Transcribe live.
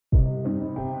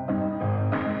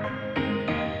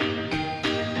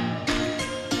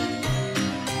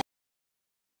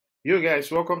Yo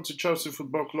guys, welcome to Chelsea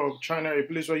Football Club China, a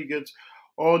place where you get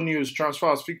all news,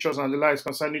 transfers, fixtures, and the likes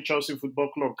concerning Chelsea Football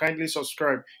Club. Kindly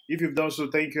subscribe. If you've done so,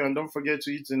 thank you, and don't forget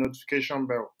to hit the notification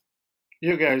bell.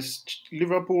 Yo guys,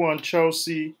 Liverpool and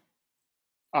Chelsea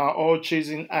are all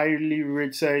chasing highly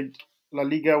rated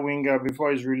La-Liga winger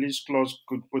before his release clause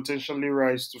could potentially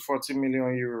rise to 40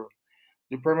 million euro.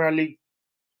 The Premier League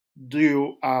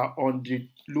duo are on the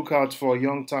lookout for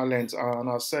young talent and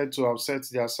are said to have set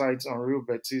their sights on Real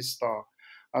Betis star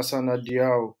Asana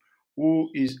Diao, who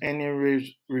is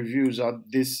earning reviews at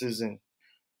this season.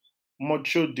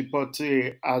 Mucho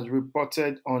Deporte has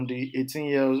reported on the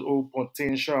 18-year-old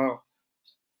potentially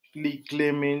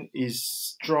claiming his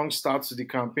strong start to the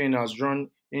campaign has drawn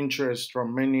interest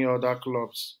from many other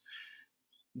clubs.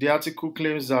 The article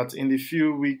claims that in the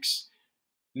few weeks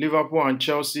Liverpool and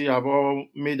Chelsea have all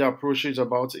made approaches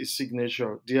about his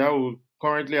signature. Diao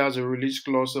currently has a release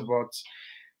clause about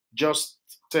just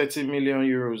 30 million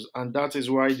euros, and that is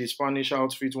why the Spanish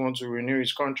outfit wants to renew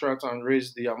his contract and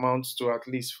raise the amount to at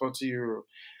least 40 euro.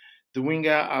 The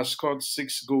winger has scored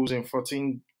 6 goals in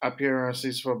 14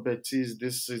 appearances for Betis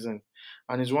this season,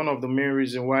 and is one of the main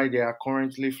reasons why they are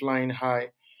currently flying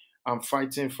high and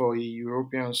fighting for a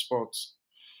European spot.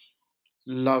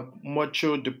 La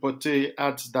Mocho Deporte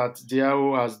adds that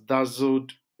Diao has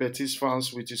dazzled Betis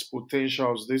fans with his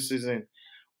potentials this season,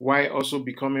 while also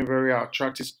becoming a very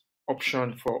attractive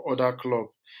option for other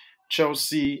clubs.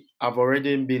 Chelsea have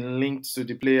already been linked to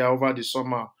the player over the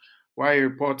summer, while a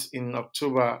report in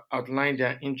October outlined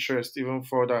their interest even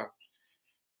further.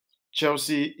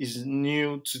 Chelsea is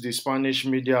new to the Spanish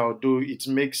media, although it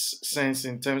makes sense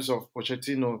in terms of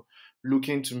Pochettino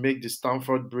looking to make the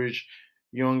Stamford Bridge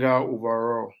younger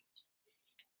overall.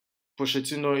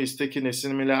 Pochettino is taking a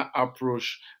similar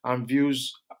approach and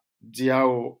views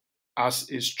Diao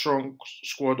as a strong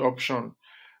squad option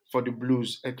for the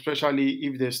Blues, especially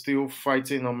if they're still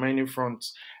fighting on many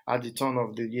fronts at the turn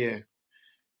of the year.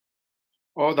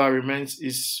 All that remains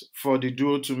is for the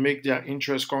duo to make their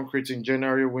interest concrete in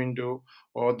January window,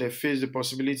 or they face the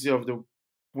possibility of the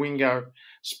winger's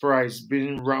price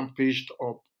being rampaged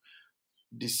up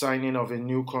the signing of a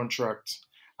new contract.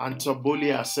 And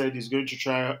Toboli has said he's going to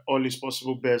try all his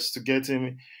possible best to get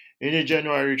him in a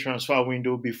January transfer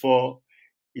window before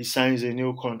he signs a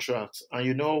new contract. And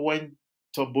you know, when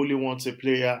Toboli wants a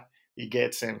player, he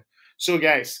gets him. So,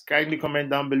 guys, kindly comment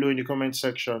down below in the comment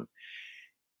section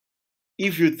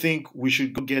if you think we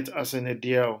should go get Arsenal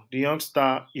DL. The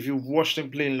youngster, if you've watched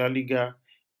him play in La Liga,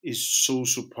 is so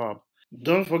superb.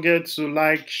 Don't forget to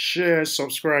like, share,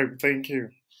 subscribe. Thank you.